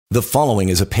The following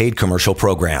is a paid commercial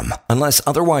program. Unless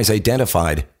otherwise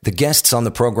identified, the guests on the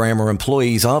program are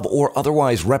employees of or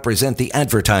otherwise represent the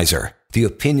advertiser. The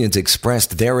opinions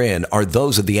expressed therein are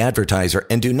those of the advertiser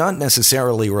and do not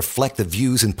necessarily reflect the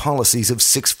views and policies of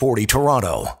 640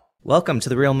 Toronto. Welcome to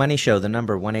The Real Money Show, the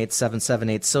number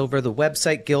 18778 Silver, the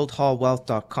website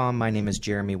guildhallwealth.com. My name is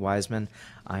Jeremy Wiseman.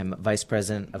 I'm Vice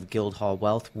President of Guildhall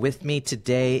Wealth. With me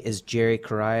today is Jerry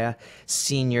Correia,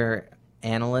 Senior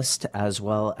Analyst as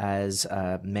well as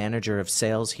Manager of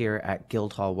Sales here at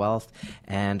Guildhall Wealth,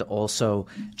 and also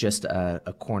just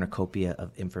a cornucopia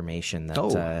of information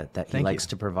that he likes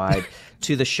to provide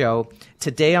to the show.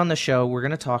 Today on the show, we're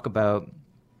going to talk about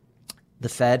the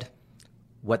Fed,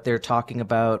 what they're talking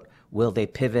about. Will they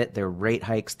pivot, their rate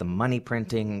hikes, the money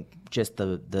printing, just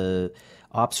the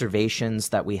observations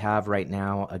that we have right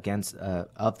now against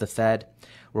of the Fed.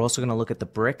 We're also going to look at the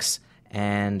BRICS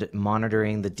and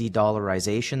monitoring the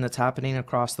de-dollarization that's happening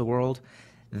across the world.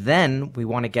 Then we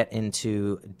want to get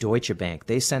into Deutsche Bank.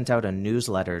 They sent out a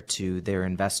newsletter to their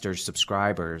investors,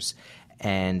 subscribers,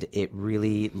 and it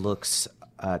really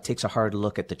takes a hard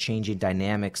look at the changing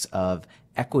dynamics of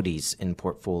equities in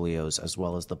portfolios as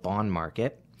well as the bond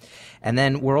market. And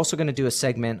then we're also going to do a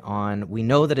segment on, we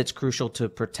know that it's crucial to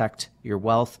protect your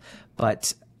wealth,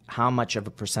 but how much of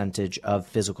a percentage of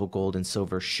physical gold and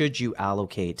silver should you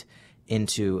allocate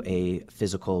into a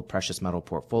physical precious metal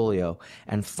portfolio?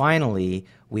 And finally,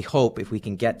 we hope, if we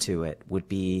can get to it, would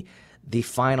be the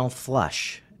final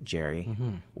flush, Jerry.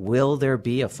 Mm-hmm. Will there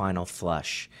be a final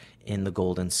flush in the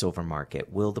gold and silver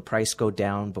market? Will the price go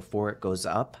down before it goes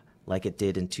up like it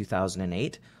did in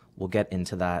 2008? We'll get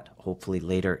into that hopefully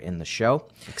later in the show.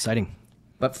 Exciting.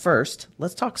 But first,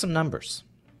 let's talk some numbers.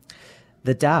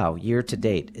 The Dow year to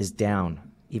date is down,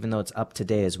 even though it's up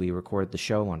today as we record the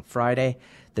show on Friday.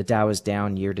 The Dow is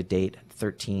down year to date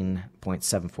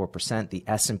 13.74%. The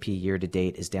S&P year to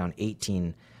date is down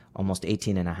almost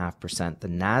 18.5%. The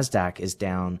Nasdaq is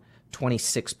down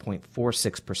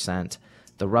 26.46%.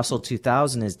 The Russell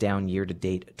 2000 is down year to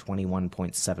date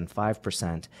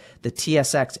 21.75%. The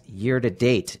TSX year to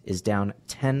date is down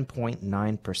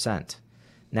 10.9%.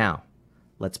 Now,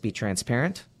 let's be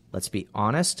transparent. Let's be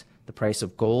honest. The price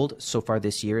of gold so far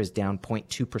this year is down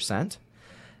 0.2%.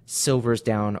 Silver is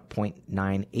down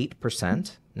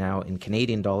 0.98%. Now, in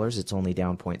Canadian dollars, it's only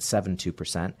down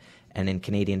 0.72%. And in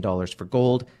Canadian dollars for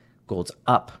gold, gold's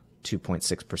up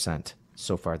 2.6%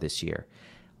 so far this year.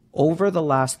 Over the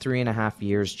last 3.5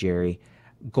 years, Jerry,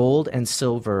 gold and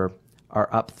silver are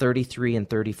up 33 and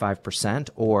 35%,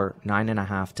 or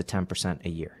 9.5 to 10% a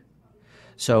year.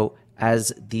 So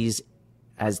as these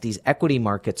equity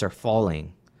markets are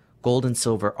falling, gold and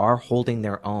silver are holding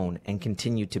their own and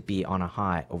continue to be on a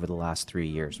high over the last 3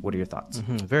 years. What are your thoughts?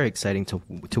 Mm-hmm. Very exciting to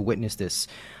witness this.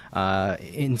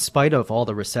 In spite of all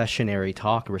the recession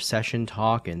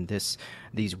talk, and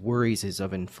these worries is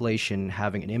of inflation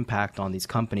having an impact on these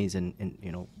companies, and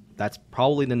that's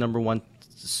probably the number one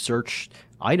search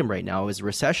item right now is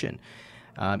recession.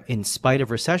 In spite of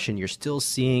recession, you're still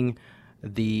seeing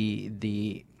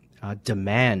the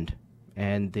demand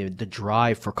and the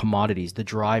drive for commodities, the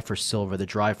drive for silver, the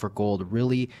drive for gold,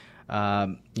 really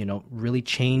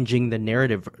changing the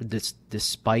narrative.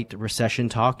 Despite recession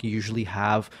talk, you usually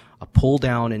have a pull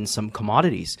down in some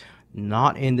commodities.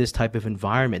 Not in this type of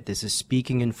environment. This is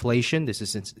speaking inflation. This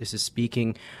is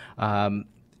speaking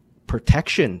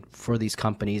protection for these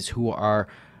companies who are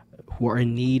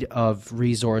in need of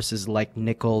resources like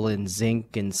nickel and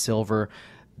zinc and silver.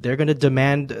 They're going to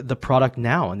demand the product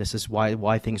now, and this is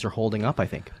why things are holding up, I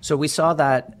think. So we saw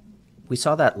that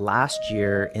last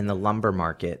year in the lumber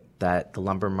market, that the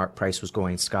lumber price was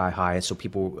going sky high. So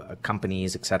people,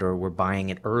 companies, et cetera, were buying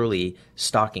it early,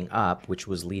 stocking up, which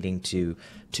was leading to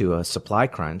a supply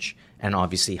crunch and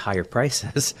obviously higher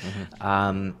prices.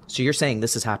 Mm-hmm. So you're saying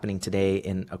this is happening today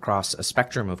across a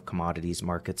spectrum of commodities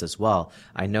markets as well.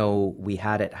 I know we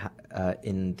had it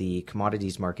in the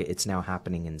commodities market. It's now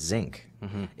happening in zinc.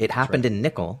 Mm-hmm. It happened in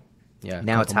nickel. Yeah.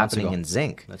 Now it's happening in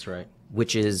zinc. That's right.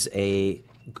 Which is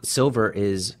silver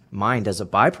is mined as a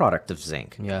byproduct of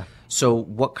zinc. Yeah. So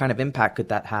what kind of impact could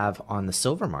that have on the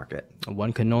silver market?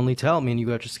 One can only tell. I mean, you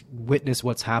got to just witness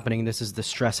what's happening. This is the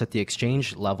stress at the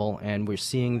exchange level, and we're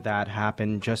seeing that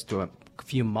happen just a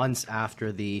few months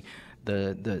after the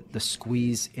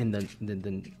squeeze in the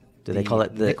Do they call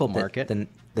it the nickel market?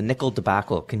 The nickel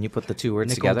debacle. Can you put the two words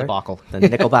nickel together? Debacle. The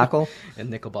nickel debacle?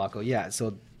 And nickel debacle, yeah.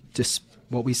 So just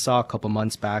what we saw a couple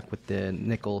months back with the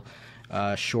nickel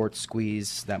short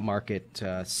squeeze, that market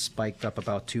spiked up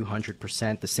about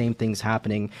 200%. The same thing's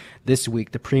happening this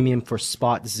week. The premium for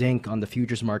spot zinc on the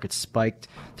futures market spiked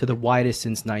to the widest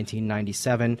since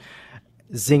 1997.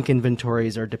 zinc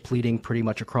inventories are depleting pretty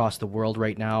much across the world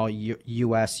right now,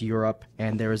 U.S., Europe,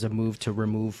 and there is a move to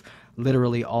remove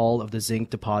literally all of the zinc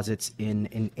deposits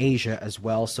in Asia as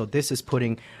well. So this is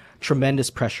putting tremendous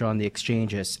pressure on the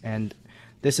exchanges, and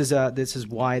this is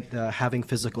why having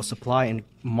physical supply and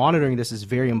monitoring this is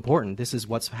very important. This is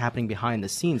what's happening behind the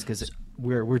scenes because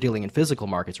we're dealing in physical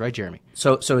markets, right, Jeremy?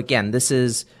 So again, this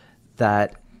is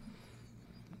that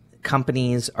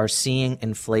companies are seeing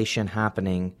inflation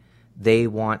happening. They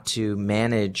want to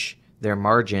manage their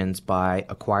margins by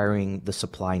acquiring the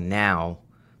supply now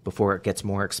before it gets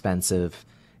more expensive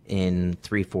in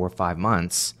 3, 4, 5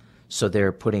 months. So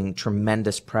they're putting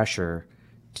tremendous pressure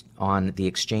on the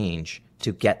exchange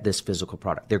to get this physical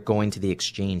product. They're going to the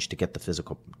exchange to get the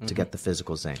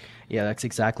physical zinc. Yeah, that's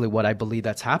exactly what I believe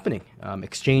that's happening.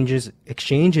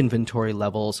 Exchange inventory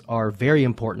levels are very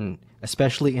important,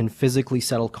 especially in physically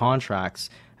settled contracts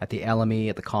at the LME,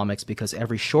 at the COMEX, because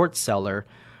every short seller,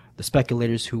 the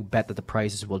speculators who bet that the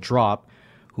prices will drop,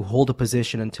 who hold a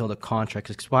position until the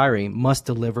contract's expiring, must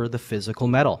deliver the physical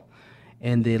metal.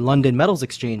 In the London Metals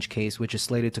Exchange case, which is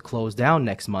slated to close down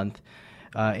next month,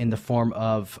 in the form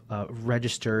of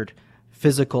registered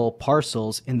physical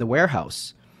parcels in the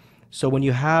warehouse. So when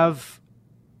you have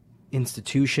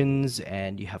institutions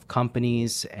and you have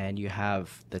companies and you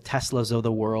have the Teslas of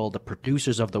the world, the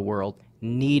producers of the world,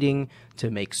 needing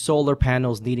to make solar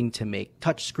panels, needing to make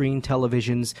touchscreen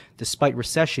televisions, despite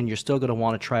recession, you're still going to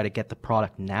want to try to get the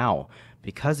product now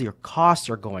because your costs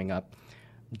are going up.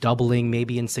 Doubling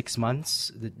maybe in 6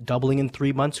 months, doubling in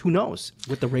 3 months, who knows,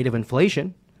 with the rate of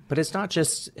inflation. But it's not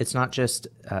just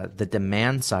the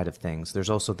demand side of things. There's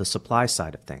also the supply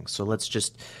side of things. So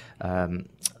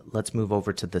let's move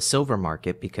over to the silver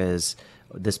market, because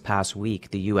this past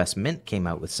week the U.S. Mint came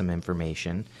out with some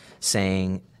information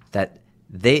saying that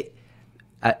they,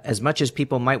 as much as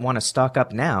people might want to stock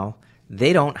up now,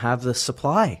 they don't have the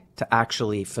supply to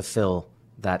actually fulfill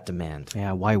that demand.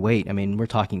 Yeah, why wait? I mean, we're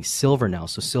talking silver now.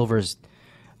 So silver is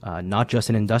not just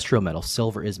an industrial metal.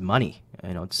 Silver is money.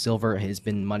 Silver has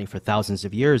been money for thousands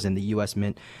of years, and the U.S.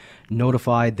 Mint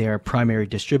notified their primary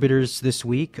distributors this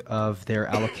week of their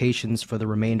allocations for the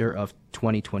remainder of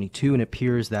 2022, and it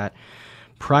appears that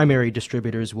primary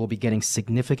distributors will be getting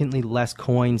significantly less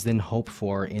coins than hoped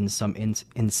for, in some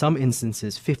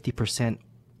instances 50%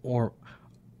 or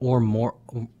more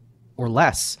or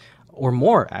less or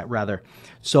more rather.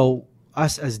 So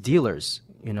us as dealers,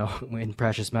 in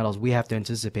precious metals, we have to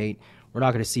anticipate we're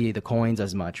not going to see the coins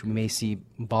as much. We may see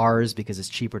bars because it's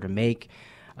cheaper to make,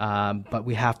 but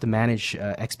we have to manage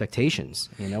expectations.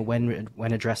 When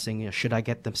addressing, should I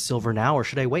get the silver now or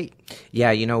should I wait?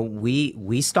 Yeah,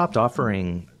 we stopped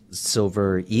offering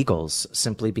silver eagles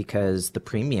simply because the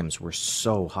premiums were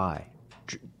so high,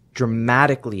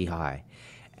 dramatically high,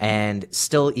 and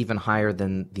still even higher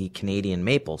than the Canadian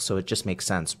maple. So it just makes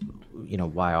sense,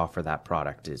 why offer that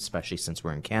product, especially since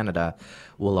we're in Canada.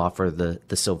 We'll offer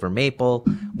the silver maple.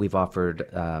 We've offered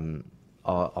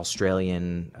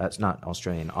Austrian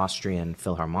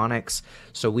Philharmonics.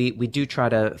 So we do try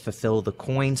to fulfill the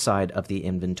coin side of the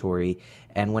inventory.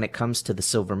 And when it comes to the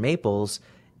silver maples,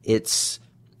 it's,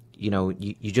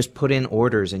 you just put in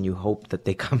orders and you hope that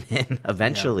they come in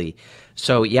eventually. Yeah.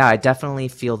 So yeah, I definitely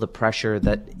feel the pressure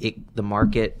that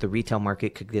the retail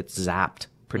market could get zapped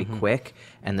pretty quick,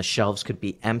 and the shelves could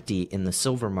be empty in the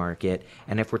silver market.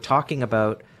 And if we're talking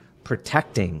about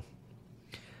protecting,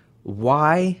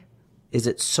 why is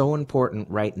it so important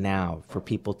right now for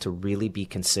people to really be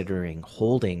considering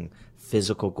holding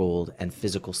physical gold and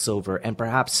physical silver, and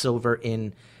perhaps silver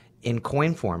in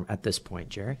coin form at this point,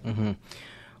 Jerry? Mm-hmm.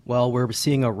 Well, we're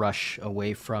seeing a rush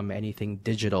away from anything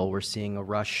digital. We're seeing a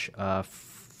rush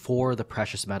for the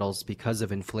precious metals because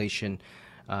of inflation,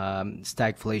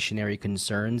 stagflationary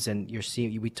concerns, and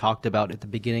we talked about at the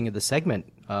beginning of the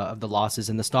segment of the losses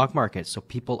in the stock market. So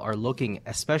people are looking,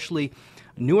 especially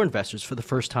newer investors, for the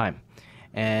first time.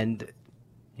 And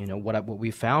what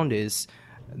we found is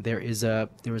there was a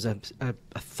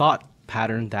thought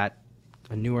pattern that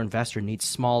a newer investor needs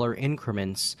smaller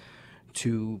increments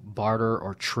to barter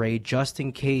or trade, just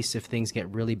in case if things get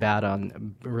really bad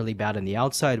on the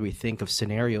outside. We think of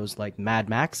scenarios like Mad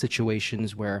Max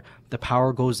situations where the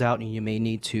power goes out and you may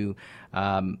need to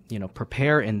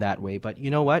prepare in that way. But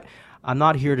you know what? I'm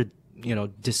not here to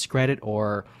discredit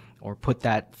or put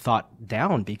that thought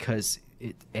down, because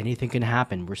anything can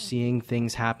happen. We're seeing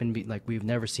things happen like we've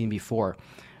never seen before.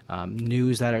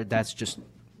 News that's just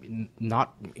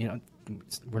not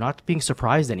we're not being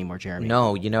surprised anymore, Jeremy.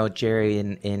 No,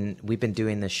 Jerry, we've been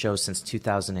doing this show since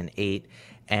 2008,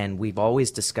 and we've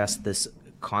always discussed this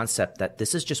concept that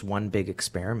this is just one big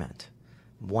experiment.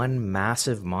 one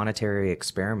massive monetary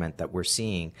experiment that we're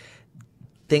seeing.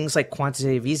 Things like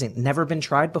quantitative easing, never been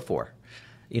tried before.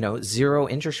 Zero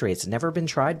interest rates, never been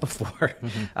tried before.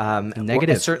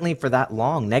 Negative. Certainly for that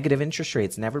long, negative interest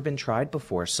rates, never been tried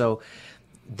before. So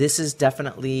this is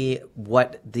definitely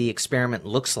what the experiment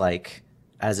looks like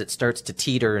as it starts to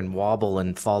teeter and wobble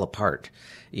and fall apart.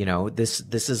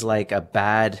 This is like a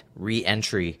bad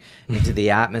re-entry into the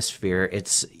atmosphere.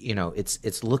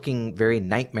 It's looking very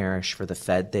nightmarish for the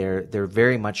Fed. They're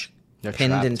very much pinned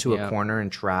trapped, into a corner and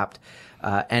trapped.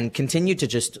 And continue to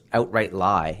just outright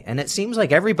lie. And it seems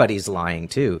like everybody's lying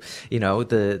too.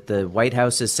 The White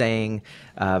House is saying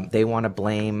they want to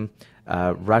blame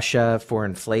Russia for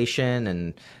inflation,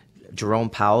 and Jerome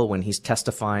Powell, when he's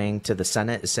testifying to the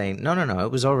Senate, is saying, no,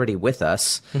 it was already with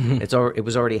us. It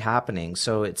was already happening.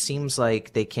 So it seems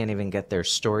like they can't even get their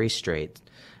story straight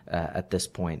at this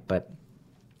point. But,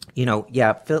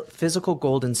 physical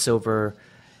gold and silver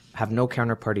have no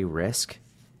counterparty risk.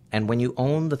 And when you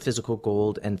own the physical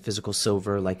gold and physical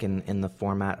silver, like in the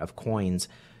format of coins,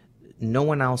 no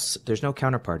one else, there's no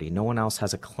counterparty. No one else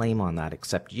has a claim on that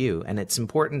except you. And it's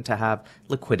important to have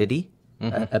liquidity,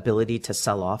 ability to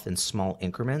sell off in small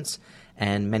increments.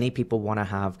 And many people want to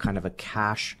have kind of a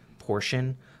cash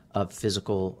portion of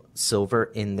physical silver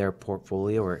in their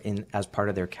portfolio or as part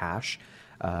of their cash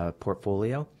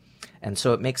portfolio. And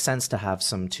so it makes sense to have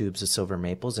some tubes of silver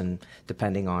maples, and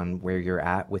depending on where you're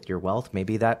at with your wealth,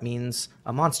 maybe that means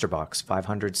a monster box,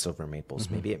 500 silver maples.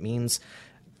 Maybe it means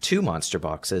 2 monster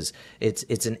boxes.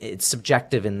 It's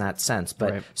subjective in that sense,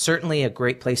 but certainly a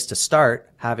great place to start,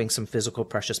 having some physical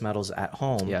precious metals at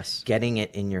home, getting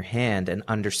it in your hand and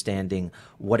understanding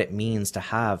what it means to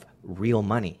have real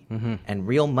money. And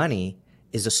real money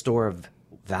is a store of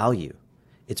value.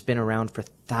 It's been around for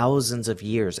thousands of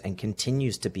years and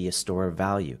continues to be a store of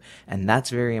value. And that's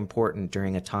very important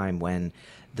during a time when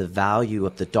the value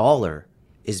of the dollar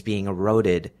is being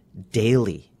eroded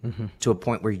daily to a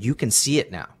point where you can see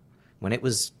it now. When it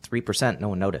was 3%, no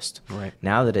one noticed. Right.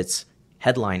 Now that it's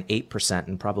headline 8%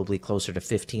 and probably closer to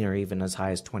 15 or even as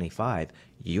high as 25,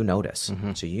 you notice.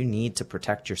 So you need to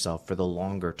protect yourself for the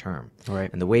longer term.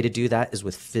 Right. And the way to do that is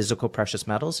with physical precious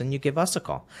metals, and you give us a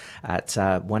call at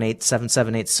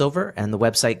 1-877-8-SILVER and the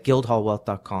website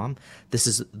guildhallwealth.com. This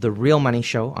is The Real Money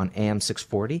Show on AM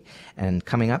 640. And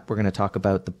coming up, we're going to talk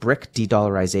about the BRIC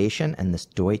de-dollarization and this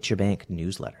Deutsche Bank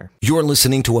newsletter. You're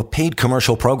listening to a paid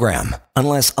commercial program.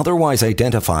 Unless otherwise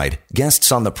identified,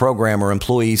 guests on the program are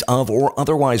employees of or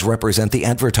otherwise represent the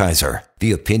advertiser.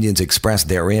 The opinions expressed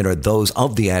therein are those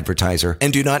of the advertiser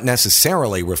and do not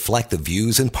necessarily reflect the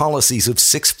views and policies of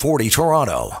 640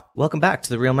 Toronto. Welcome back to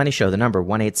The Real Money Show. The number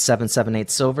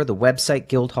 1-877-8-SILVER, the website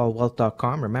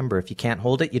guildhallwealth.com. Remember, if you can't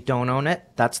hold it, you don't own it.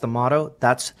 That's the motto.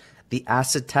 That's the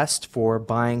acid test for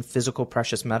buying physical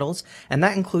precious metals. And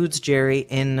that includes, Jerry,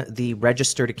 in the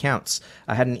registered accounts.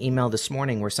 I had an email this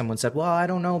morning where someone said, well, I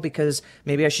don't know, because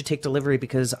maybe I should take delivery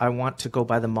because I want to go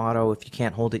by the motto, if you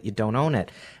can't hold it, you don't own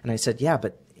it. And I said, yeah,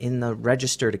 but in the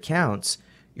registered accounts,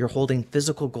 you're holding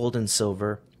physical gold and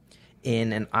silver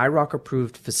in an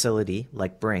IROC-approved facility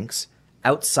like Brink's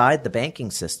outside the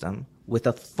banking system with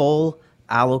a full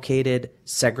allocated,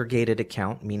 segregated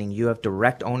account, meaning you have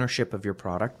direct ownership of your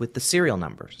product with the serial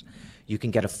numbers. You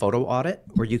can get a photo audit,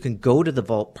 or you can go to the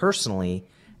vault personally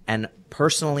and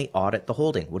personally audit the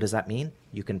holding. What does that mean?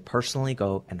 You can personally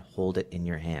go and hold it in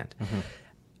your hand.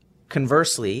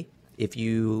 Conversely, if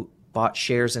you bought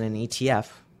shares in an ETF,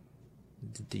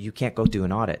 you can't go do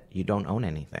an audit. You don't own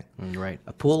anything. Right.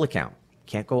 A pool account.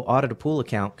 Can't go audit a pool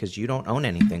account because you don't own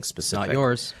anything specific. Not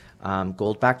yours.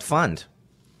 Gold-backed fund.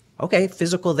 Okay,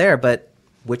 physical there, but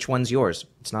which one's yours?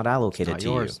 It's not allocated to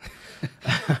yours.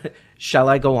 You. Shall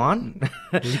I go on?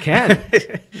 You can.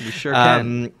 You sure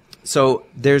can. So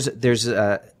there's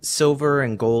silver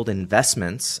and gold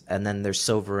investments, and then there's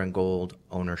silver and gold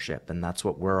ownership, and that's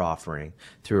what we're offering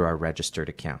through our registered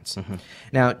accounts.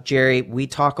 Now, Jerry, we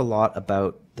talk a lot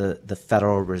about the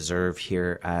Federal Reserve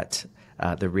here at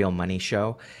the Real Money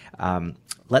Show.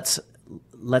 Let's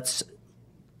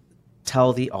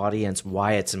tell the audience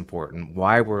why it's important,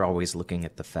 why we're always looking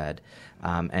at the Fed,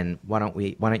 and why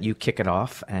don't you kick it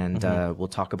off, and we'll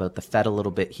talk about the Fed a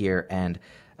little bit here, and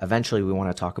eventually we want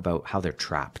to talk about how they're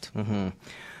trapped.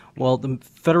 Well, the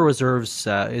Federal Reserve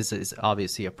is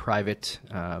obviously a private,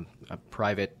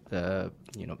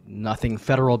 nothing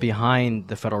federal behind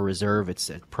the Federal Reserve. It's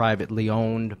privately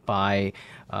owned by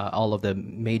all of the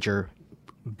major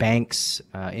banks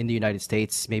in the United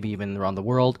States, maybe even around the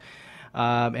world.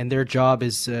 And their job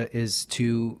is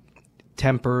to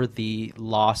temper the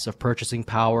loss of purchasing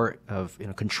power, of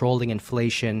controlling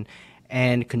inflation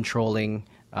and controlling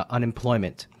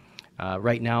unemployment.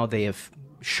 Right now, they have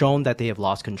shown that they have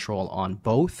lost control on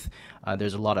both.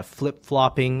 There's a lot of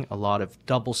flip-flopping, a lot of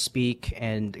double-speak,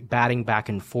 and batting back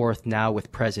and forth now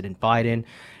with President Biden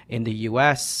in the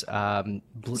U.S.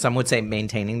 Some would say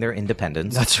maintaining their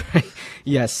independence. That's right.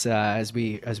 Yes, as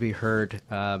we heard,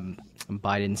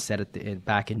 Biden said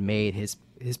back in May, his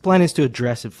plan is to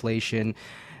address inflation,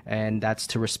 and that's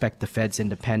to respect the Fed's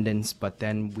independence. But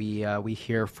then we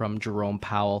hear from Jerome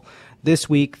Powell this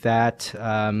week that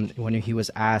when he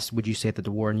was asked, would you say that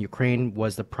the war in Ukraine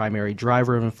was the primary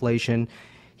driver of inflation,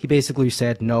 he basically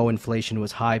said no, inflation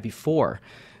was high before.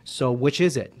 So which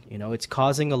is it? It's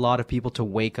causing a lot of people to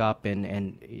wake up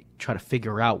and try to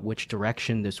figure out which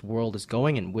direction this world is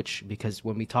going in, because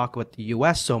when we talk about the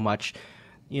U.S. so much,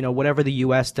 whatever the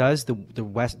U.S. does, the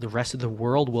rest of the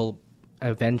world will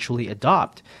eventually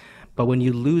adopt. But when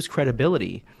you lose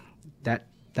credibility,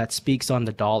 that speaks on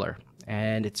the dollar,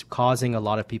 and it's causing a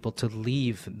lot of people to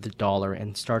leave the dollar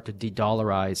and start to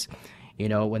de-dollarize.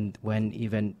 When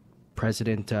even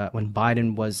when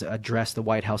Biden was addressed the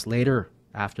White House later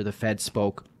after the Fed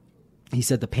spoke, he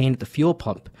said the pain at the fuel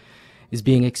pump is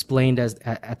being explained as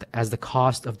the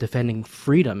cost of defending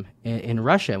freedom in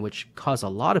Russia, which caused a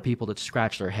lot of people to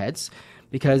scratch their heads.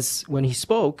 Because when he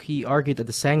spoke, he argued that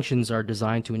the sanctions are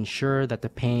designed to ensure that the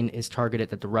pain is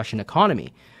targeted at the Russian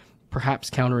economy. Perhaps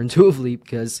counterintuitively,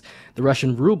 because the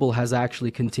Russian ruble has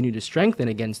actually continued to strengthen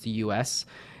against the U.S.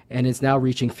 and is now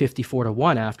reaching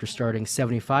 54-1 after starting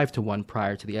 75-1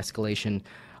 prior to the escalation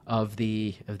of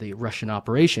the Russian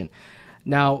operation.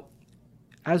 Now,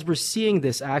 as we're seeing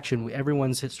this action,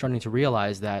 everyone's starting to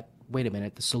realize that, wait a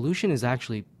minute, the solution is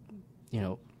actually,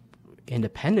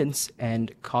 independence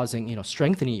and causing,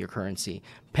 strengthening your currency,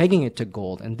 pegging it to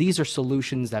gold. And these are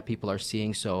solutions that people are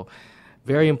seeing. So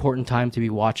very important time to be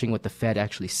watching what the Fed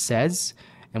actually says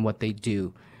and what they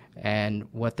do. And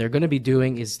what they're going to be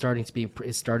doing is starting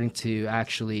to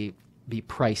actually be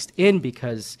priced in,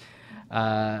 because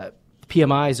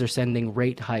PMIs are sending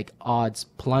rate hike odds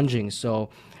plunging. So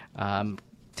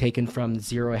taken from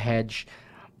zero hedge,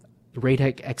 rate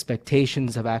hike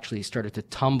expectations have actually started to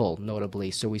tumble notably.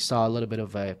 So we saw a little bit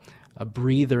of a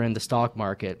breather in the stock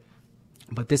market.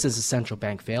 But this is a central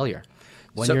bank failure.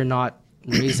 When you're not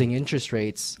raising interest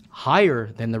rates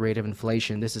higher than the rate of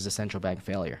inflation, this is a central bank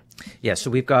failure. Yeah, so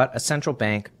we've got a central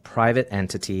bank, private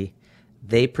entity.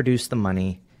 They produce the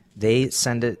money. They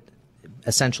send it.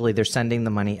 Essentially, they're sending the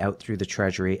money out through the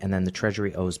Treasury, and then the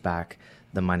Treasury owes back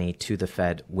the money to the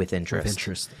Fed with interest. With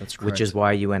interest, that's correct. Which is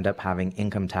why you end up having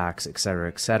income tax, et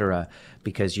cetera,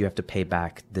 because you have to pay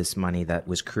back this money that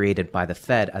was created by the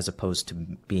Fed as opposed to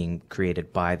being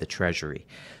created by the Treasury.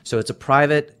 So it's a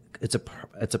private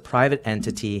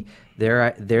entity.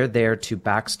 They're there to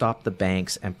backstop the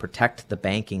banks and protect the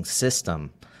banking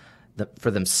system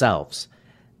for themselves.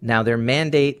 Now their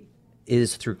mandate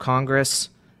is through Congress.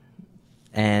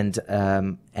 And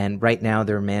right now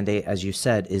their mandate, as you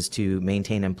said, is to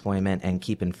maintain employment and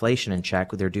keep inflation in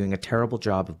check. They're doing a terrible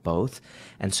job of both.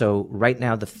 And so right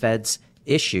now the Fed's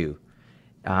issue,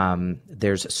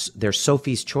 there's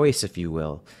Sophie's choice, if you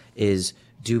will, is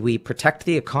do we protect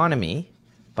the economy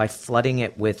by flooding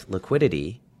it with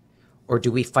liquidity, or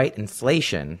do we fight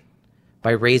inflation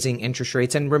by raising interest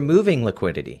rates and removing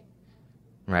liquidity?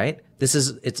 Right?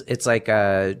 It's like,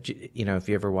 if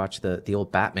you ever watch the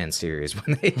old Batman series,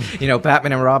 when they,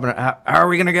 Batman and Robin, how are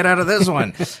we going to get out of this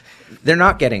one? They're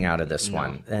not getting out of this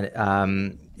one.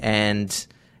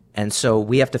 And so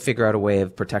we have to figure out a way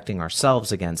of protecting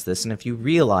ourselves against this. And if you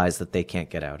realize that they can't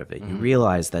get out of it, you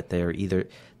realize that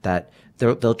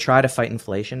they'll try to fight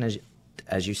inflation,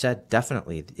 as you said,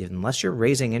 definitely, unless you're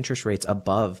raising interest rates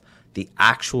above the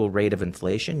actual rate of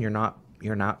inflation, you're not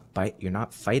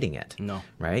fighting it. No.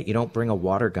 Right? You don't bring a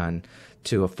water gun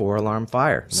to a 4-alarm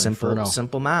fire.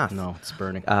 Simple math. No, it's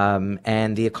burning.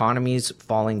 And the economy's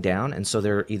falling down, and so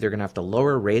they're either going to have to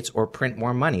lower rates or print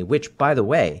more money, which, by the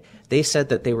way, they said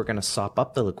that they were going to sop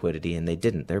up the liquidity, and they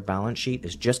didn't. Their balance sheet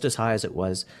is just as high as it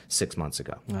was 6 months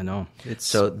ago. I know.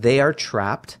 So they are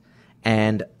trapped,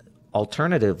 and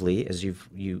alternatively, as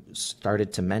you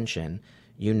started to mention,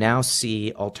 you now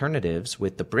see alternatives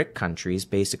with the BRIC countries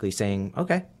basically saying,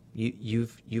 okay,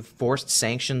 you've forced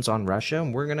sanctions on Russia,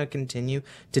 and we're going to continue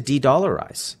to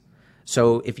de-dollarize.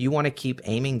 So if you want to keep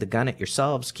aiming the gun at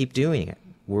yourselves, keep doing it.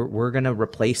 We're going to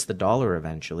replace the dollar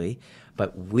eventually,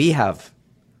 but we have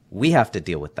to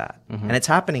deal with that. And it's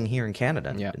happening here in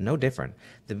Canada. Yeah. No different.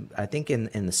 I think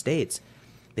in the States,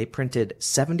 they printed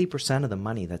 70% of the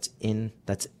money that's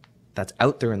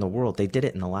out there in the world. They did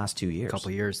it in the last 2 years. A couple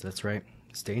of years, that's right.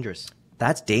 It's dangerous.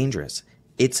 That's dangerous.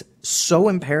 It's so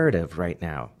imperative right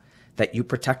now that you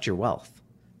protect your wealth.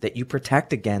 that you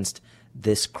protect against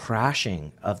this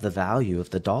crashing of the value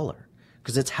of the dollar,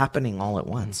 because it's happening all at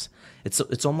once.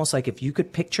 It's almost like if you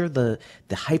could picture the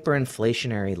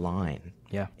hyperinflationary line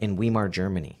in Weimar,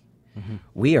 Germany,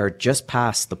 we are just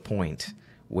past the point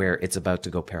where it's about to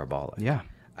go parabolic. Yeah.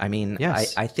 I mean,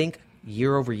 I think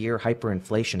year over year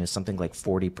hyperinflation is something like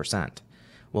 40%.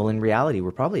 Well, in reality,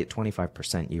 we're probably at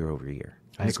 25% year over year.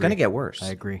 And it's going to get worse. I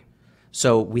agree.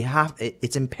 So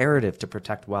it's imperative to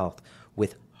protect wealth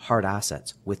with hard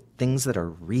assets, with things that are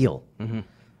real.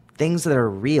 Things that are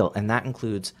real, and that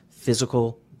includes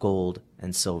physical gold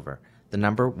and silver. The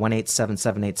number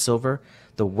 18778 silver,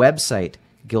 the website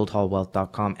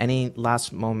guildhallwealth.com. Any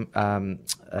last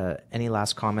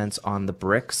comments on the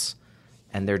BRICS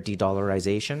and their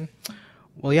de-dollarization?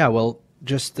 Well,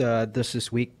 just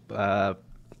this week,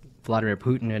 Vladimir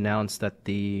Putin announced that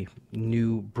the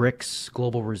new BRICS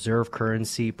global reserve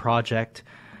currency project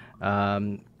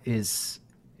is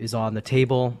on the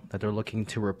table, that they're looking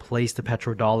to replace the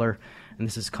petrodollar. And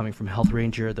this is coming from Health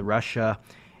Ranger, the Russia,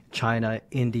 China,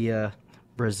 India,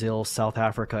 Brazil, South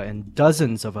Africa, and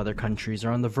dozens of other countries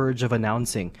are on the verge of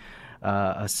announcing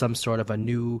some sort of a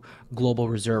new global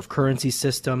reserve currency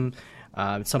system.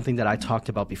 It's something that I talked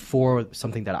about before,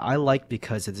 something that I like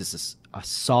because it is a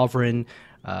sovereign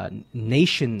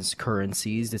nation's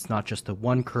currencies. It's not just the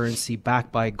one currency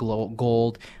backed by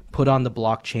gold, put on the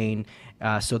blockchain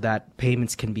so that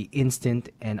payments can be instant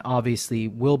and obviously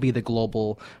will be the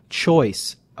global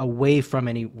choice away from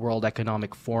any World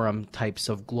Economic Forum types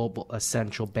of global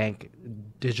central bank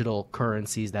digital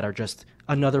currencies that are just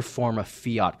another form of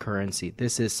fiat currency.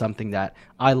 This is something that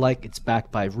I like. It's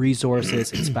backed by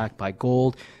resources. It's backed by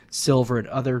gold, silver, and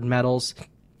other metals.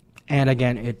 And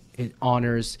again, it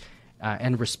honors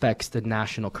and respects the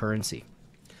national currency.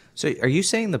 So are you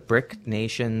saying the BRIC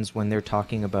nations, when they're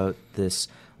talking about this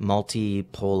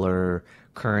multipolar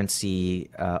currency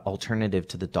alternative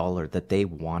to the dollar, that they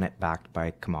want it backed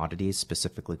by commodities,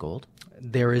 specifically gold?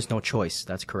 There is no choice.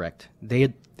 That's correct.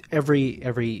 If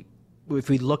we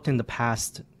looked in the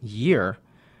past year,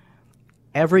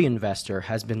 every investor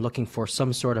has been looking for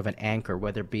some sort of an anchor,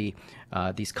 whether it be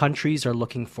these countries are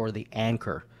looking for the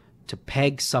anchor to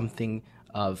peg something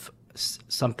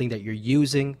that you're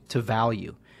using to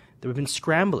value. They've been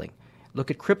scrambling. Look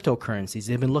at cryptocurrencies.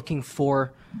 They've been looking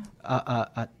for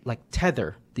like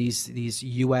Tether, these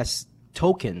U.S.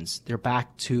 tokens. They're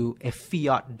back to a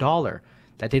fiat dollar.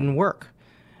 That didn't work.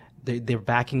 They're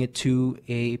backing it to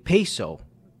a peso.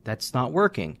 That's not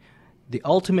working. The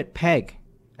ultimate peg,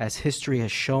 as history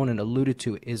has shown and alluded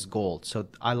to, is gold. So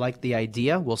I like the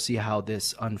idea. We'll see how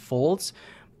this unfolds.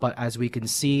 But as we can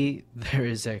see, there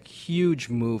is a huge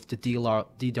move to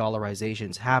de-dollarization.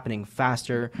 It's happening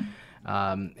faster,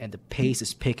 and the pace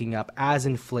is picking up as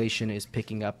inflation is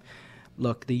picking up.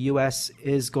 Look, the U.S.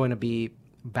 is going to be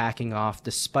backing off,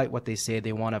 despite what they say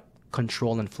they want to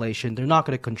control inflation. They're not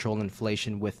going to control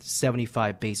inflation with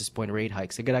 75 basis point rate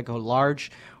hikes. They're going to go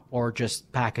large or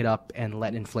just pack it up and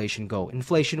let inflation go.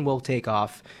 Inflation will take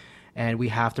off, and we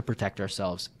have to protect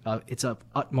ourselves. It's of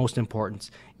utmost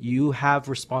importance. You have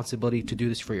responsibility to do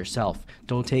this for yourself.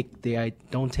 Don't take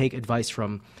advice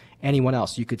from anyone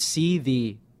else. You could see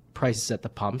the prices at the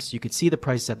pumps. You could see the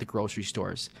prices at the grocery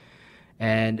stores,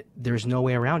 and there's no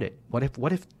way around it. What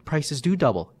if prices do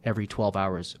double every 12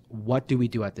 hours? What do we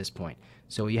do at this point?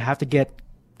 So you have to get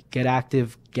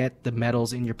active, get the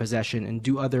metals in your possession, and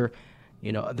do other.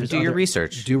 Your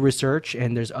research. Do research,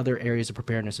 and there's other areas of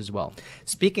preparedness as well.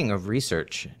 Speaking of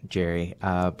research, Jerry,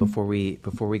 before we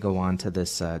go on to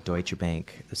this Deutsche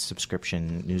Bank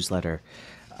subscription newsletter,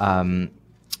 and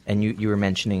you were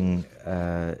mentioning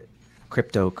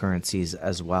cryptocurrencies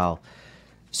as well.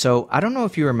 So I don't know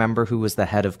if you remember who was the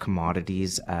head of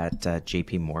commodities at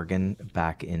J.P. Morgan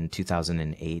back in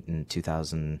 2008 and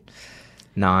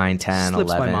 2009, 10,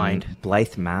 Slips 11. my mind.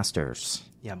 Blythe Masters.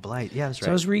 Yeah, Blythe. Yeah, that's right.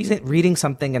 So I was reading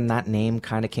something, and that name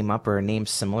kind of came up, or a name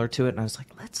similar to it, and I was like,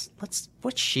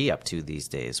 what's she up to these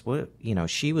days?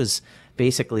 She was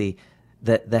basically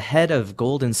the head of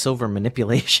gold and silver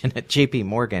manipulation at J.P.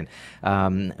 Morgan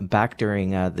back during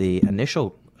the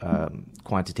initial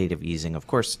quantitative easing. Of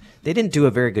course, they didn't do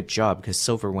a very good job because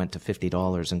silver went to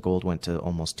 $50 and gold went to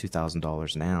almost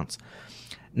 $2,000 an ounce.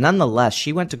 Nonetheless,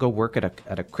 she went to go work at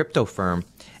a crypto firm,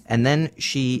 and then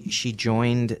she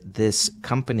joined this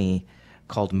company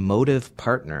called Motive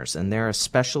Partners, and they're a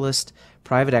specialist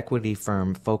private equity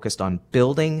firm focused on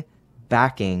building,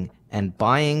 backing, and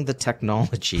buying the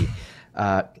technology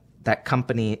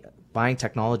buying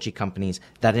technology companies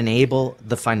that enable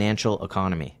the financial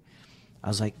economy. I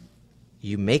was like,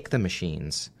 you make the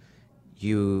machines,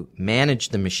 you manage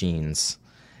the machines,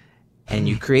 and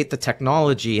you create the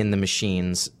technology in the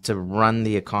machines to run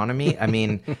the economy. I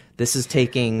mean, this is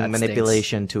taking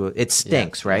manipulation it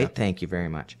stinks, right? Yeah. Thank you very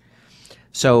much.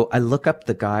 So I look up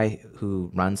the guy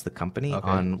who runs the company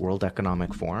on World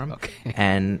Economic Forum,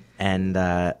 and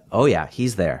oh yeah,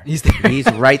 he's there. He's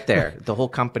right there. The whole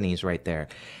company's right there,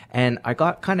 and I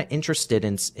got kind of interested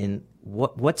in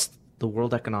what's the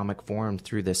World Economic Forum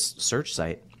through this search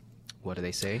site. What do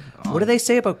they say? What do they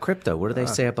say about crypto? What do they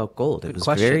say about gold? It was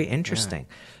very interesting.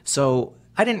 Yeah. So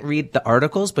I didn't read the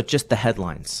articles, but just the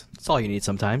headlines. It's all you need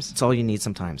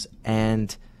sometimes.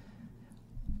 And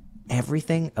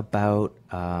everything about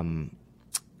the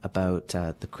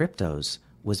cryptos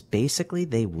was basically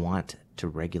they want to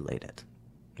regulate it.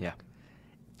 Yeah.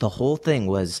 The whole thing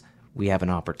was we have an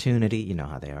opportunity, you know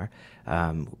how they are,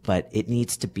 but it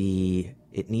needs to be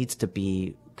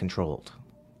controlled,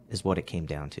 is what it came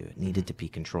down to. It needed to be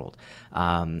controlled.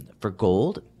 For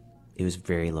gold, it was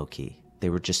very low key. They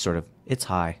were just sort of, it's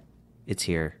high, it's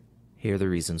here. Here are the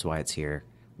reasons why it's here.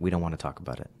 We don't want to talk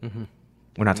about it. Mm-hmm.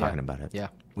 We're not talking about it. Yeah.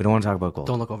 We don't want to talk about gold.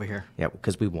 Don't look over here. Yeah,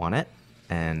 because we want it,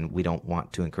 and we don't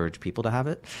want to encourage people to have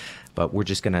it. But we're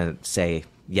just going to say,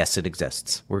 yes, it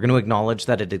exists. We're going to acknowledge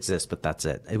that it exists, but that's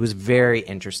it. It was very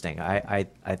interesting. I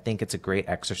think it's a great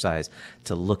exercise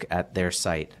to look at their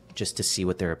site just to see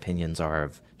what their opinions are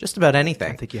of just about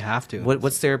anything. I think you have to.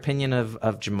 What's their opinion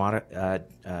of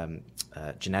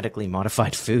genetically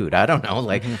modified food? I don't know.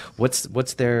 Like, what's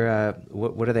their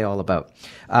what are they all about?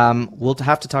 We'll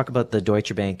have to talk about the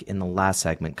Deutsche Bank in the last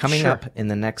segment. Coming up in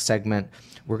the next segment,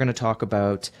 we're going to talk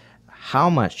about how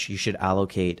much you should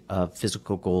allocate of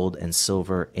physical gold and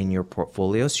silver in your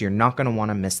portfolio. So you're not going to want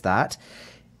to miss that.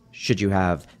 Should you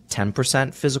have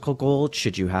 10% physical gold?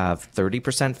 Should you have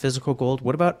 30% physical gold?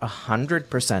 What about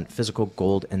 100% physical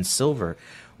gold and silver?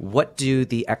 What do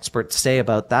the experts say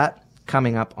about that?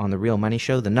 Coming up on The Real Money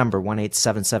Show, the number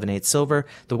 18778-SILVER,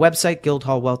 the website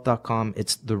guildhallwealth.com.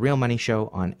 It's The Real Money Show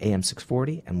on AM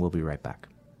 640, and we'll be right back.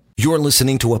 You're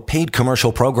listening to a paid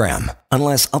commercial program.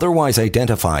 Unless otherwise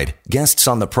identified, guests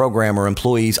on the program are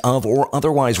employees of or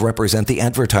otherwise represent the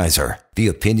advertiser. The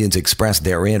opinions expressed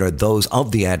therein are those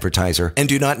of the advertiser and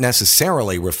do not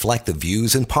necessarily reflect the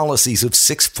views and policies of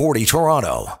 640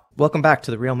 Toronto. Welcome back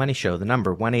to The Real Money Show, the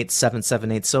number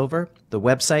 18778-SILVER, the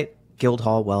website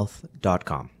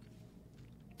guildhallwealth.com.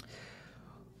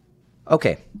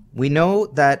 Okay, we know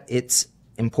that it's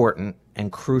important and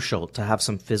crucial to have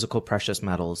some physical precious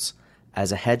metals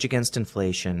as a hedge against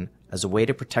inflation, as a way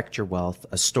to protect your wealth,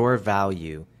 a store of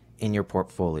value in your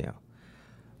portfolio.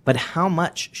 But how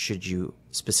much should you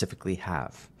specifically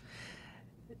have?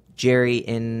 Jerry,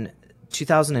 in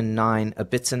 2009,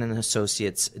 Abitson and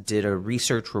Associates did a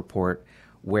research report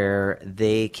where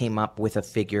they came up with a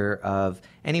figure of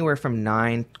anywhere from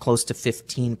 9 close to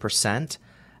 15%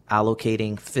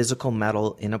 allocating physical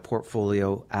metal in a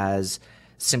portfolio as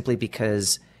simply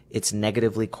because it's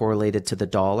negatively correlated to the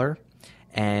dollar,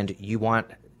 and you want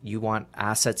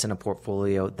assets in a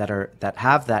portfolio that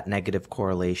have that negative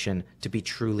correlation to be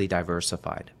truly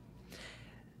diversified.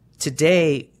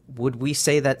 Today, would we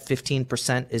say that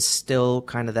 15% is still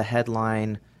kind of the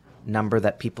headline number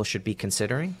that people should be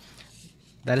considering?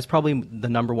 That is probably the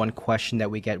number one question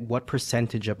that we get. What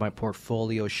percentage of my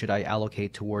portfolio should I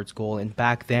allocate towards gold? And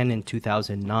back then in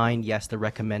 2009, yes, the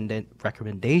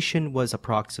recommendation was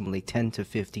approximately 10 to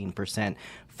 15%.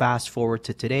 Fast forward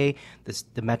to today,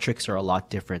 the metrics are a lot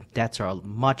different. Debts are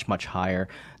much, much higher.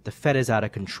 The Fed is out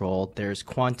of control. There's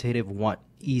quantitative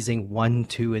easing 1,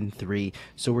 2, and 3.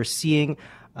 So we're seeing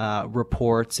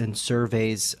reports and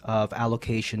surveys of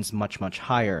allocations much, much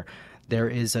higher. There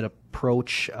is an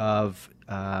approach of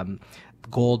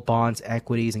gold, bonds,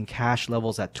 equities, and cash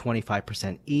levels at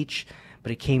 25% each.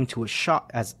 But it came to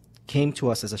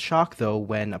us as a shock, though,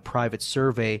 when a private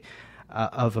survey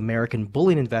of American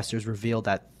bullion investors revealed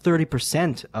that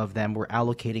 30% of them were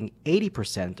allocating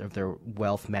 80% of their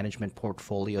wealth management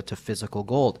portfolio to physical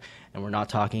gold. And we're not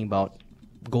talking about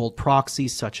gold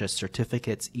proxies such as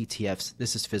certificates, ETFs.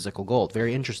 This is physical gold.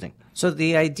 Very interesting. So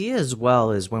the idea as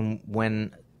well is when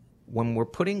we're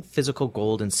putting physical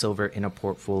gold and silver in a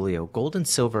portfolio, gold and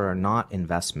silver are not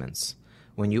investments.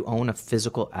 When you own a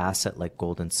physical asset like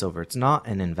gold and silver, it's not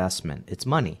an investment, it's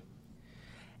money.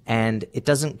 And it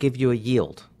doesn't give you a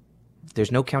yield.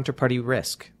 There's no counterparty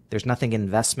risk. There's nothing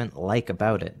investment-like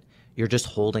about it. You're just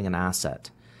holding an asset.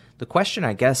 The question,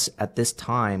 I guess, at this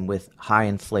time with high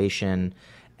inflation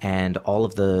and all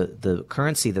of the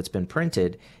currency that's been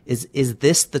printed is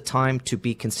this the time to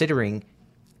be considering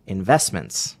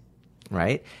investments?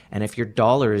 Right? And if your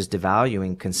dollar is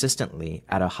devaluing consistently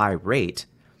at a high rate,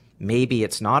 maybe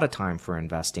it's not a time for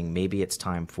investing. Maybe it's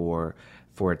time for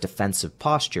for a defensive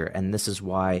posture. And this is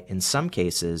why in some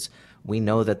cases we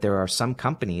know that there are some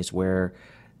companies where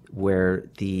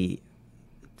the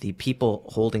people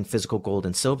holding physical gold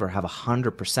and silver have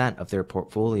 100% of their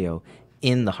portfolio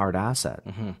in the hard asset.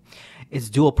 Mm-hmm. It's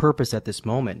dual purpose at this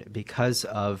moment because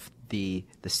of the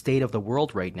state of the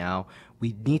world right now.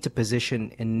 We need to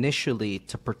position initially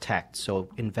to protect. So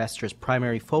investors'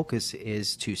 primary focus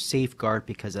is to safeguard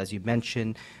because, as you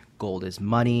mentioned, gold is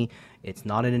money. It's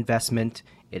not an investment.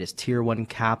 It is tier one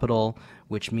capital,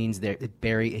 which means that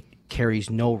it carries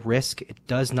no risk. It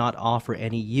does not offer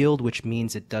any yield, which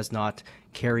means it does not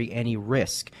carry any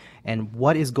risk. And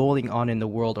what is going on in the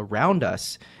world around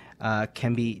us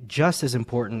can be just as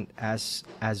important as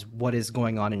what is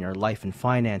going on in your life and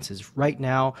finances. Right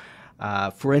now,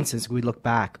 for instance, we look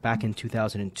back in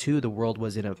 2002, the world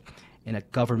was in a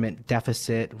government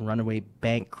deficit, runaway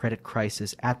bank credit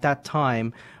crisis. At that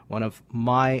time, one of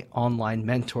my online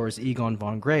mentors, Egon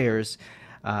von Greyers,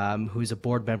 who's a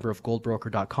board member of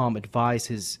goldbroker.com, advised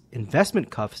his investment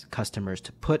customers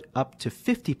to put up to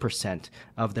 50%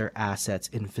 of their assets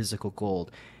in physical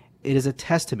gold. It is a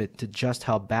testament to just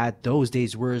how bad those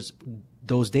days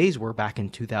were back in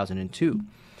 2002.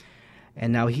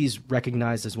 And now he's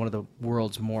recognized as one of the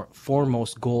world's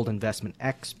foremost gold investment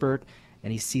expert,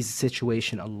 and he sees the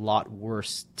situation a lot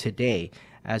worse today.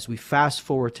 As we fast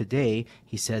forward today,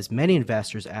 he says many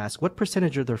investors ask what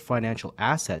percentage of their financial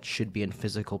assets should be in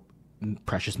physical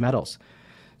precious metals.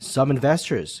 Some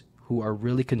investors who are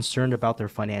really concerned about their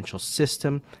financial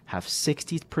system have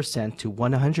 60% to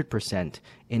 100%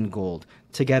 in gold,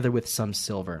 together with some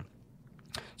silver.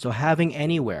 So having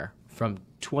anywhere from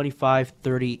 25,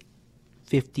 30,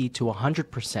 50 to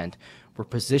 100%, we're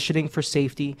positioning for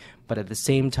safety, but at the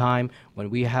same time, when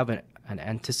we have an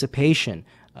anticipation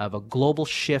of a global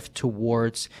shift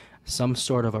towards some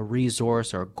sort of a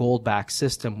resource or a gold-backed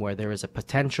system where there is a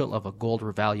potential of a gold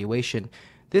revaluation,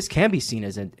 this can be seen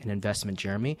as an investment,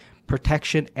 Jeremy,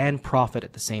 protection and profit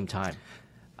at the same time.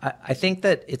 I think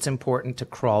that it's important to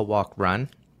crawl, walk, run.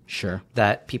 Sure.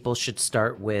 That people should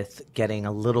start with getting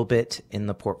a little bit in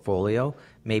the portfolio,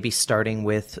 maybe starting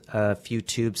with a few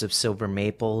tubes of silver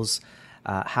maples,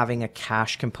 having a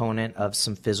cash component of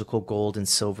some physical gold and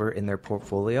silver in their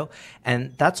portfolio.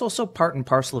 And that's also part and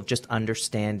parcel of just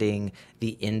understanding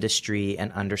the industry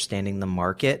and understanding the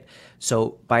market.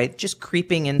 So by just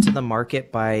creeping into the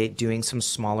market by doing some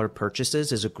smaller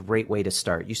purchases is a great way to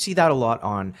start. You see that a lot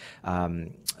on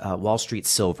Wall Street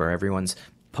Silver. Everyone's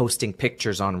posting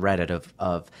pictures on Reddit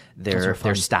of their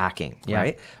stacking,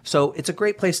 right? So it's a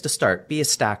great place to start. Be a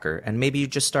stacker. And maybe you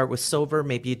just start with silver.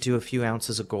 Maybe you do a few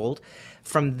ounces of gold.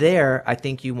 From there, I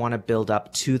think you want to build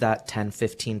up to that 10,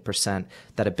 15%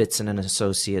 that a Bitson and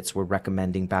Associates were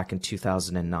recommending back in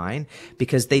 2009,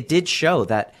 because they did show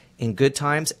that in good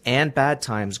times and bad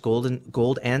times,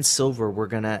 gold and silver were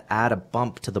going to add a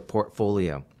bump to the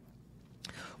portfolio.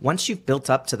 Once you've built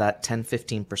up to that 10,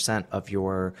 15% of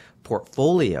your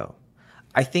portfolio,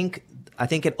 I think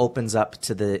it opens up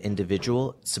to the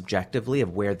individual subjectively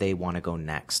of where they want to go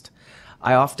next.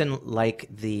 I often like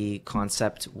the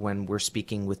concept when we're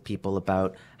speaking with people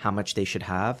about how much they should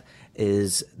have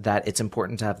is that it's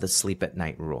important to have the sleep at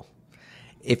night rule.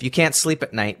 If you can't sleep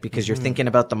at night because you're thinking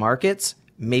about the markets,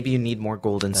 maybe you need more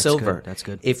gold and silver. Good. That's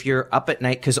good. If you're up at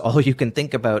night because all you can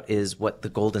think about is what the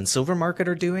gold and silver market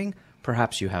are doing,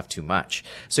 perhaps you have too much.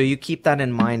 So you keep that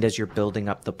in mind as you're building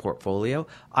up the portfolio.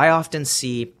 I often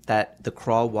see that the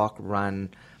crawl, walk, run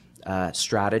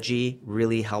strategy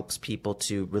really helps people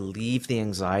to relieve the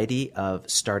anxiety of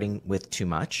starting with too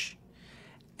much,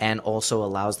 and also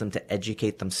allows them to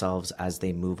educate themselves as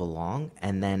they move along.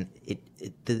 And then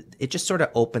it just sort of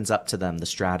opens up to them the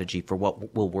strategy for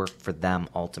what will work for them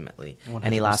ultimately. 100%.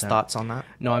 Any last thoughts on that?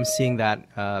 No, I'm seeing that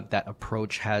that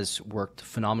approach has worked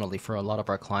phenomenally for a lot of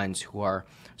our clients who are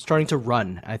starting to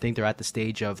run. I think they're at the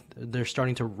stage of they're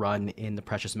starting to run in the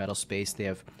precious metal space. They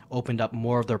have opened up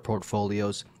more of their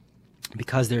portfolios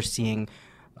because they're seeing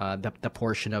the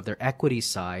portion of their equity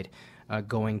side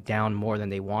going down more than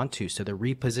they want to. So they're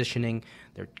repositioning,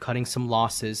 they're cutting some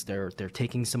losses, they're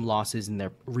taking some losses, and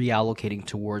they're reallocating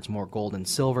towards more gold and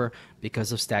silver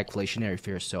because of stagflationary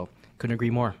fears. So couldn't agree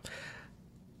more.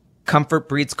 Comfort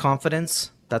breeds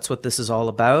confidence. That's what this is all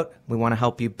about. We want to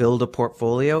help you build a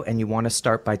portfolio, and you want to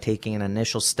start by taking an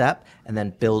initial step and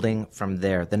then building from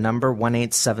there. The number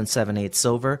 18778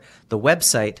 silver, the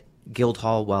website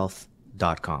guildhallwealth.com.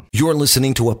 goldhallwealth.com. You're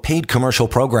listening to a paid commercial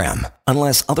program.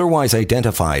 Unless otherwise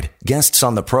identified, guests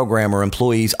on the program are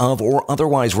employees of or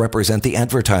otherwise represent the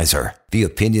advertiser. The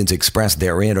opinions expressed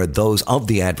therein are those of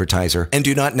the advertiser and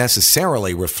do not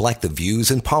necessarily reflect the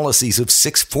views and policies of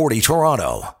 640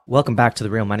 Toronto. Welcome back to The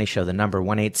Real Money Show, the number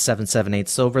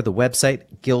 18778-SILVER, the website,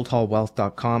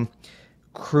 guildhallwealth.com.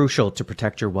 Crucial to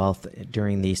protect your wealth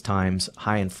during these times.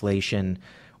 High inflation.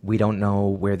 We don't know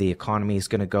where the economy is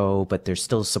going to go, but there's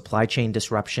still supply chain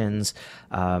disruptions.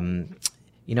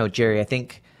 Jerry, I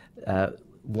think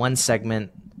one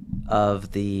segment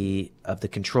of the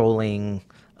controlling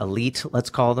elite, let's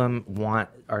call them,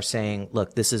 are saying,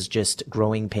 look, this is just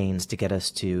growing pains to get us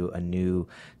to a new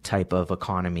type of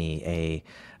economy,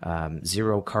 a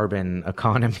zero carbon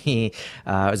economy,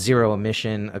 zero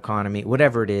emission economy,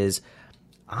 whatever it is.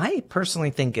 I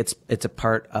personally think it's a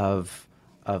part of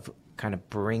kind of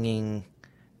bringing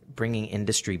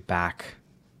industry back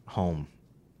home.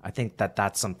 I think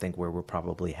that's something where we're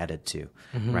probably headed to,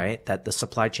 right? That the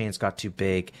supply chains got too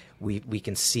big. We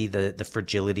can see the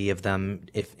fragility of them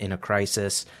if in a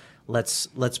crisis.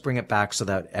 Let's bring it back so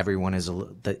that everyone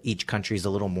that each country is a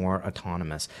little more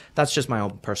autonomous. That's just my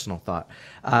own personal thought.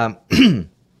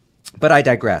 But I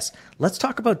digress. Let's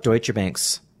talk about Deutsche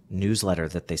Bank's newsletter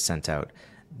that they sent out.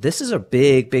 This is a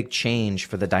big change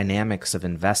for the dynamics of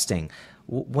investing.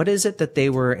 What is it that they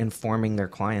were informing their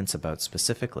clients about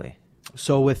specifically?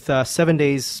 So with 7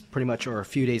 days pretty much, or a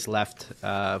few days left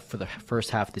for the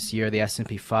first half of this year, the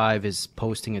S&P 5 is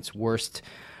posting its worst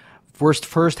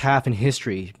first half in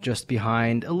history, just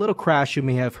behind a little crash you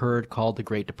may have heard called the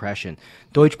Great Depression.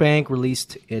 Deutsche Bank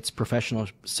released its professional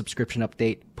subscription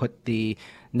update, put the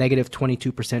negative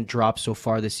 22% drop so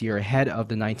far this year ahead of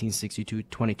the 1962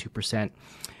 22%.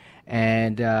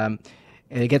 And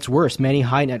it gets worse. Many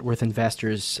high net worth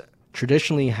investors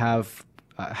traditionally have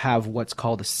what's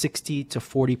called a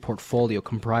 60-40 portfolio,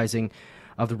 comprising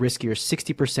of the riskier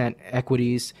 60%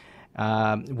 equities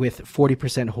with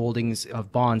 40% holdings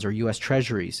of bonds or U.S.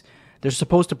 Treasuries. They're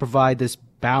supposed to provide this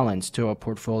balance to a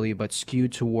portfolio, but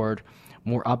skewed toward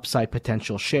more upside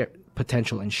potential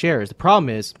in shares. The problem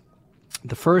is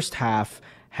the first half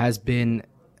has been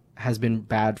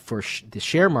bad for the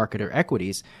share market or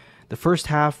equities. The first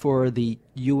half for the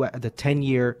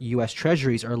 10-year U.S.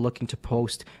 Treasuries are looking to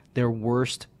post their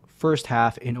worst first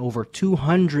half in over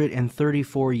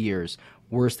 234 years,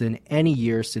 worse than any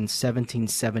year since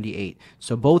 1778.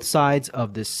 So both sides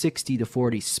of the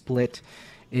 60-40 split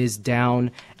is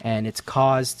down, and it's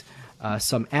caused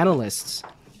some analysts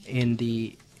in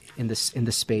the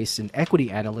space, an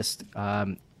equity analyst,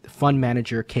 fund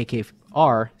manager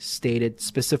KKR, stated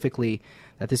specifically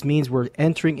that this means we're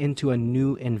entering into a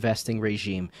new investing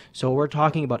regime. So we're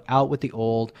talking about out with the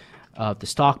old, the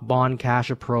stock, bond, cash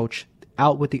approach,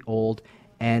 out with the old,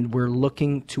 and we're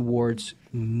looking towards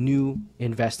new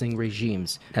investing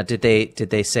regimes. Now, did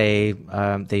they say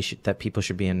that people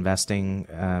should be investing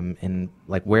in,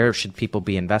 like, where should people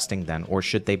be investing then, or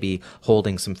should they be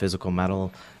holding some physical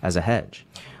metal as a hedge?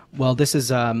 Well, this is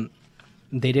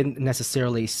they didn't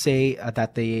necessarily say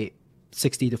that the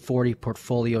 60-40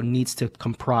 portfolio needs to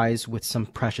comprise with some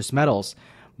precious metals.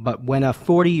 But when a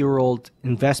 40-year-old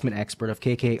investment expert of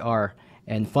KKR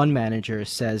and fund manager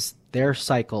says their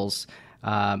cycles,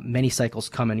 many cycles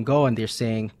come and go, and they're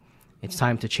saying it's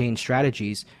time to change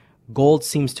strategies, gold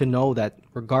seems to know that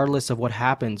regardless of what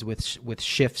happens with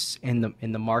shifts in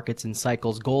the markets and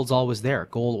cycles, gold's always there.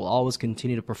 Gold will always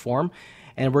continue to perform,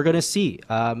 and we're going to see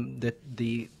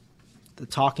the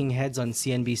talking heads on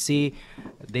CNBC,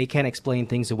 they can't explain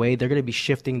things away. They're going to be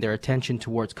shifting their attention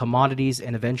towards commodities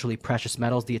and eventually precious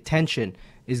metals. The attention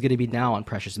is going to be now on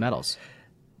precious metals.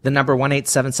 The number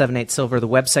 18778-SILVER, the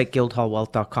website,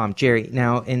 guildhallwealth.com. Jerry,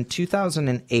 now in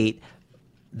 2008,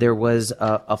 there was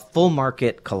a full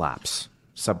market collapse,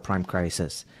 subprime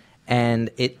crisis,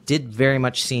 and it did very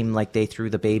much seem like they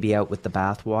threw the baby out with the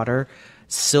bathwater.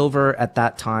 Silver at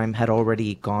that time had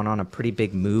already gone on a pretty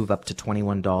big move up to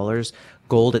 $21.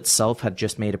 Gold itself had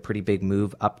just made a pretty big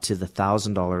move up to the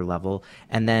 $1,000 level.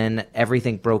 And then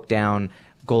everything broke down.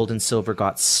 Gold and silver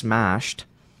got smashed.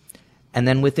 And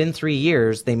then within 3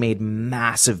 years, they made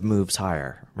massive moves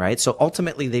higher, right? So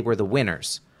ultimately, they were the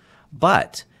winners.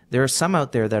 But there are some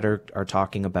out there that are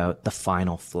talking about the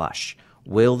final flush.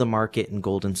 Will the market in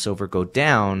gold and silver go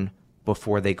down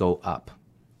before they go up?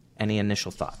 Any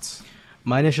initial thoughts?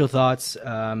 My initial thoughts,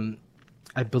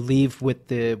 I believe with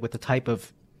the type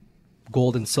of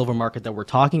gold and silver market that we're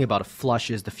talking about, a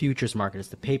flush is the futures market, it's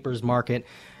the papers market,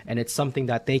 and it's something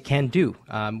that they can do.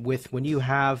 When you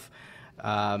have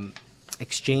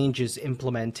exchanges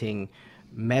implementing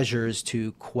measures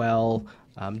to quell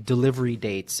delivery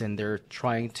dates, and they're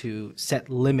trying to set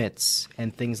limits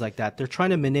and things like that. They're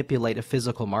trying to manipulate a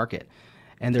physical market,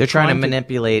 and they're trying to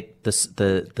manipulate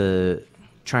the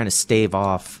trying to stave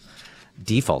off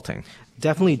defaulting.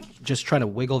 Definitely just trying to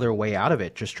wiggle their way out of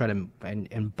it, just try to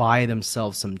and buy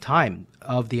themselves some time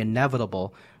of the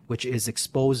inevitable, which is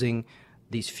exposing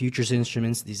these futures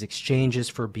instruments, these exchanges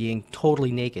for being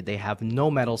totally naked. They have no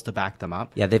metals to back them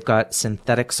up. Yeah, they've got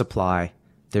synthetic supply.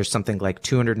 There's something like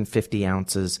 250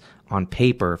 ounces on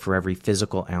paper for every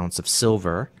physical ounce of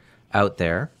silver out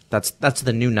there. That's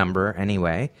the new number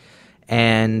anyway.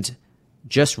 And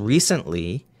just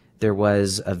recently, there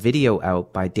was a video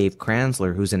out by Dave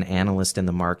Kranzler, who's an analyst in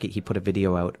the market. He put a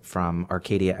video out from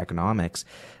Arcadia Economics.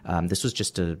 This was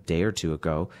just a day or two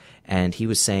ago. And he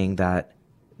was saying that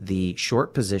the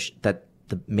short position, that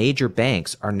the major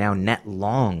banks are now net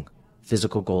long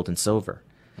physical gold and silver.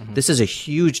 Mm-hmm. This is a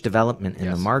huge development in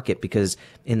the market, because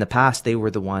in the past they were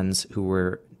the ones who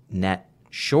were net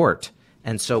short.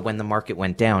 And so when the market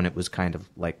went down, it was kind of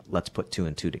like, let's put two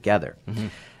and two together. Mm-hmm.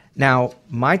 Now,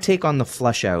 my take on the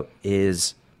flush out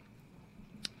is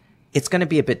it's going to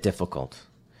be a bit difficult.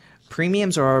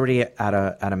 Premiums are already at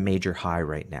a major high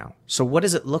right now. So what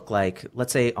does it look like?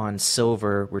 Let's say on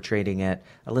silver, we're trading at,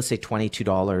 let's say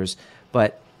 $22,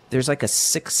 but there's like a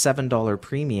 $6, $7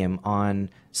 premium on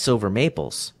silver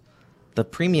maples. The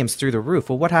premium's through the roof.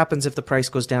 Well, what happens if the price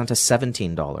goes down to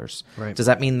 $17? Right. Does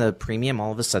that mean the premium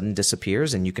all of a sudden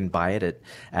disappears and you can buy it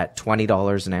at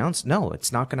 $20 an ounce? No,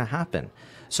 it's not going to happen.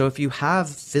 So if you have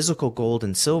physical gold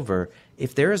and silver,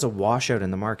 if there is a washout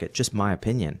in the market, just my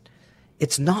opinion,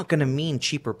 it's not going to mean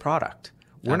cheaper product.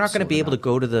 We're not going to be able to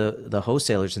go to the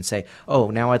wholesalers and say,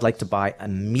 oh, now I'd like to buy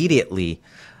immediately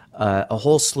a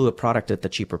whole slew of product at the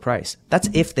cheaper price. That's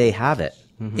if they have it,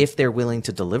 if they're willing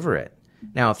to deliver it.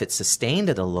 Now, if it's sustained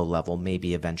at a low level,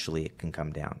 maybe eventually it can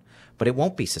come down. But it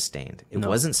won't be sustained. It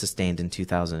wasn't sustained in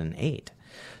 2008.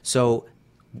 So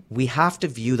we have to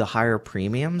view the higher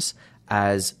premiums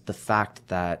as the fact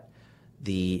that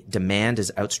the demand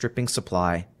is outstripping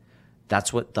supply.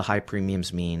 That's what the high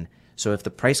premiums mean. So if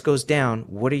the price goes down,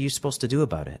 what are you supposed to do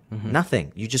about it? Mm-hmm.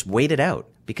 Nothing. You just wait it out,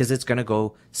 because it's going to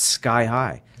go sky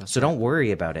high. So don't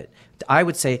worry about it. I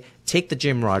would say take the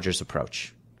Jim Rogers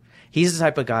approach. He's the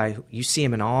type of guy, you see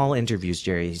him in all interviews,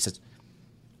 Jerry. He says,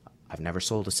 I've never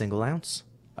sold a single ounce.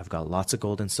 I've got lots of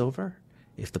gold and silver.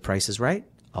 If the price is right,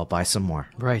 I'll buy some more.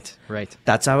 Right.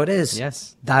 That's how it is.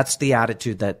 Yes. That's the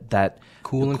attitude that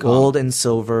cool and gold calm and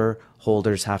silver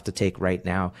holders have to take right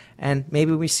now. And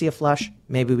maybe we see a flush,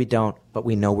 maybe we don't, but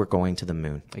we know we're going to the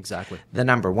moon. Exactly. The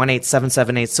number,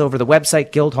 18778-SILVER, the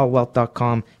website,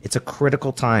 guildhallwealth.com. It's a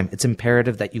critical time. It's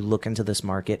imperative that you look into this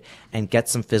market and get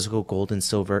some physical gold and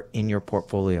silver in your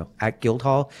portfolio. At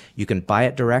Guildhall, you can buy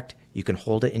it direct. You can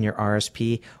hold it in your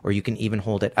RSP, or you can even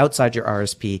hold it outside your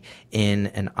RSP in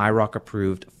an IROC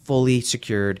approved, fully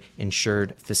secured,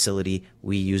 insured facility.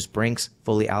 We use Brinks,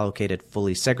 fully allocated,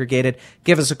 fully segregated.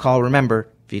 Give us a call. Remember,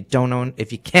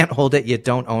 if you can't hold it, you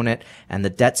don't own it, and the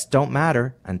debts don't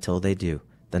matter until they do.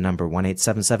 The number,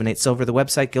 18778-SILVER, the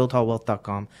website,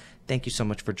 guildhallwealth.com. Thank you so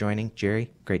much for joining,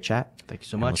 Jerry. Great chat. Thank you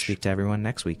so And much. We'll speak to everyone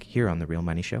next week here on The Real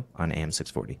Money Show on AM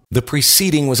 640. The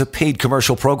preceding was a paid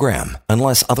commercial program.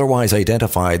 Unless otherwise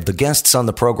identified, the guests on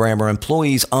the program are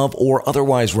employees of or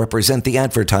otherwise represent the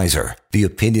advertiser. The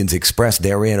opinions expressed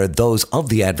therein are those of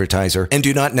the advertiser and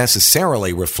do not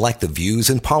necessarily reflect the views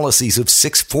and policies of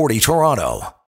 640 Toronto.